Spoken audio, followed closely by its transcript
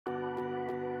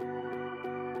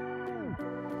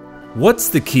What's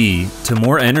the key to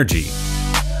more energy?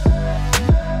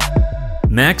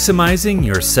 Maximizing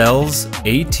your cell's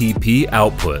ATP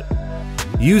output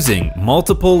using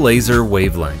multiple laser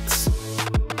wavelengths.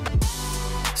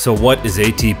 So what is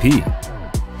ATP?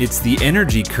 It's the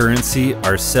energy currency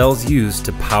our cells use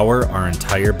to power our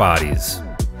entire bodies.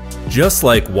 Just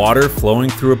like water flowing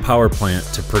through a power plant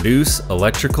to produce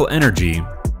electrical energy,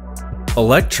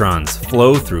 electrons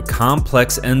flow through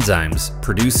complex enzymes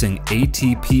producing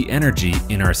ATP energy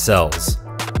in our cells.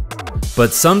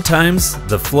 But sometimes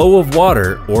the flow of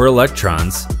water or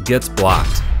electrons gets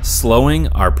blocked, slowing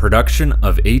our production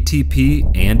of ATP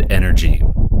and energy.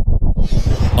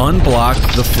 Unblock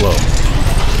the flow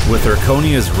with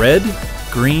Erchonia's red,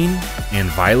 green, and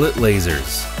violet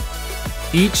lasers,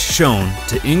 each shown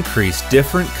to increase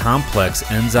different complex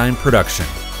enzyme production.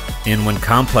 And when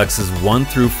complexes 1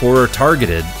 through 4 are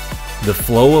targeted, the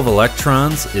flow of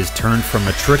electrons is turned from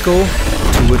a trickle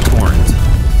to a torrent,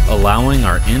 allowing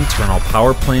our internal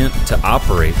power plant to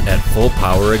operate at full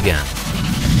power again.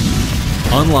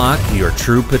 Unlock your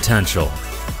true potential.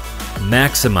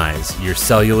 Maximize your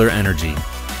cellular energy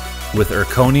with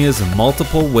Erchonia's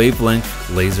multiple wavelength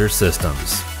laser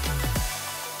systems.